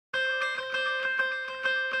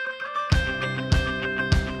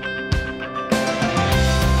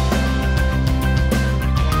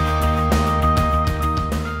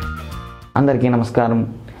అందరికీ నమస్కారం.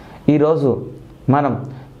 ఈరోజు మనం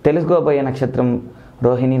తెలుసుకోబోయే నక్షత్రం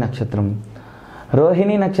రోహిణి నక్షత్రం.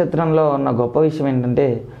 రోహిణి నక్షత్రంలో ఉన్న గొప్ప విషయం ఏంటంటే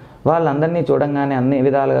వాళ్ళందరినీ చూడంగానే అన్ని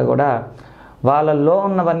విధాలుగా కూడా వాళ్ళల్లో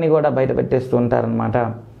ఉన్నవన్నీ కూడా బయట పెట్టేస్తూ ఉంటారనమాట.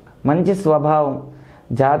 మంచి స్వభావం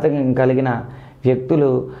జాతకం కలిగిన వ్యక్తులు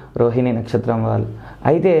రోహిణి నక్షత్రం వాళ్ళు.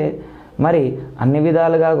 అయితే మరి అన్ని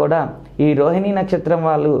విధాలుగా కూడా ఈ రోహిణి నక్షత్రం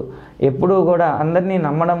వాళ్ళు ఎప్పుడూ కూడా అందరినీ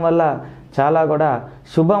నమ్మడం వల్ల చాలా కూడా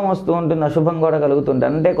శుభం వస్తూ ఉంటుంది, అశుభం కూడా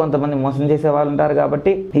కలుగుతుంటుంది. అంటే కొంతమంది మోసం చేసే వాళ్ళు ఉంటారు.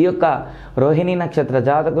 కాబట్టి ఈ యొక్క రోహిణి నక్షత్ర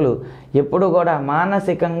జాతకులు ఎప్పుడు కూడా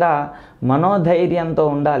మానసికంగా మనోధైర్యంతో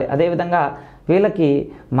ఉండాలి. అదేవిధంగా వీళ్ళకి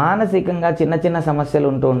మానసికంగా చిన్న చిన్న సమస్యలు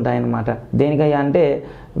ఉంటూ ఉంటాయన్నమాట. దేనికయ్యా అంటే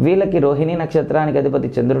వీళ్ళకి రోహిణి నక్షత్రానికి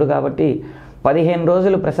అధిపతి చంద్రుడు కాబట్టి 15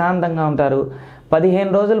 రోజులు ప్రశాంతంగా ఉంటారు.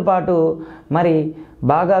 15 రోజుల పాటు మరి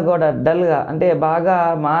బాగా కూడా డల్గా అంటే బాగా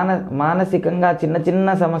మానసికంగా చిన్న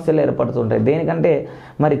చిన్న సమస్యలు ఏర్పడుతుంటాయి. దేనికంటే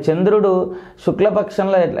మరి చంద్రుడు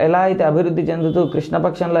శుక్లపక్షంలో ఎలా అయితే అభివృద్ధి చెందుతూ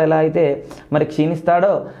కృష్ణపక్షంలో ఎలా అయితే మరి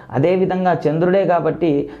క్షీణిస్తాడో అదేవిధంగా చంద్రుడే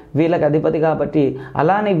కాబట్టి వీళ్ళకి అధిపతి కాబట్టి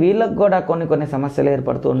అలానే వీళ్ళకు కూడా కొన్ని సమస్యలు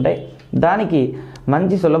ఏర్పడుతూ ఉంటాయి. దానికి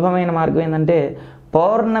మంచి సులభమైన మార్గం ఏంటంటే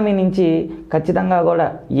పౌర్ణమి నుంచి ఖచ్చితంగా కూడా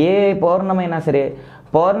ఏ పౌర్ణమైనా సరే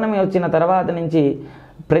పౌర్ణమి వచ్చిన తర్వాత నుంచి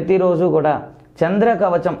ప్రతిరోజు కూడా చంద్ర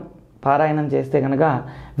కవచం పారాయణం చేస్తే కనుక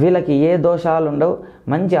వీళ్ళకి ఏ దోషాలు ఉండవు,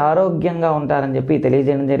 మంచి ఆరోగ్యంగా ఉంటారని చెప్పి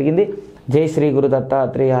తెలియజేయడం జరిగింది. జై శ్రీ గురు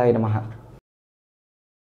దత్తాత్రేయాయ నమః.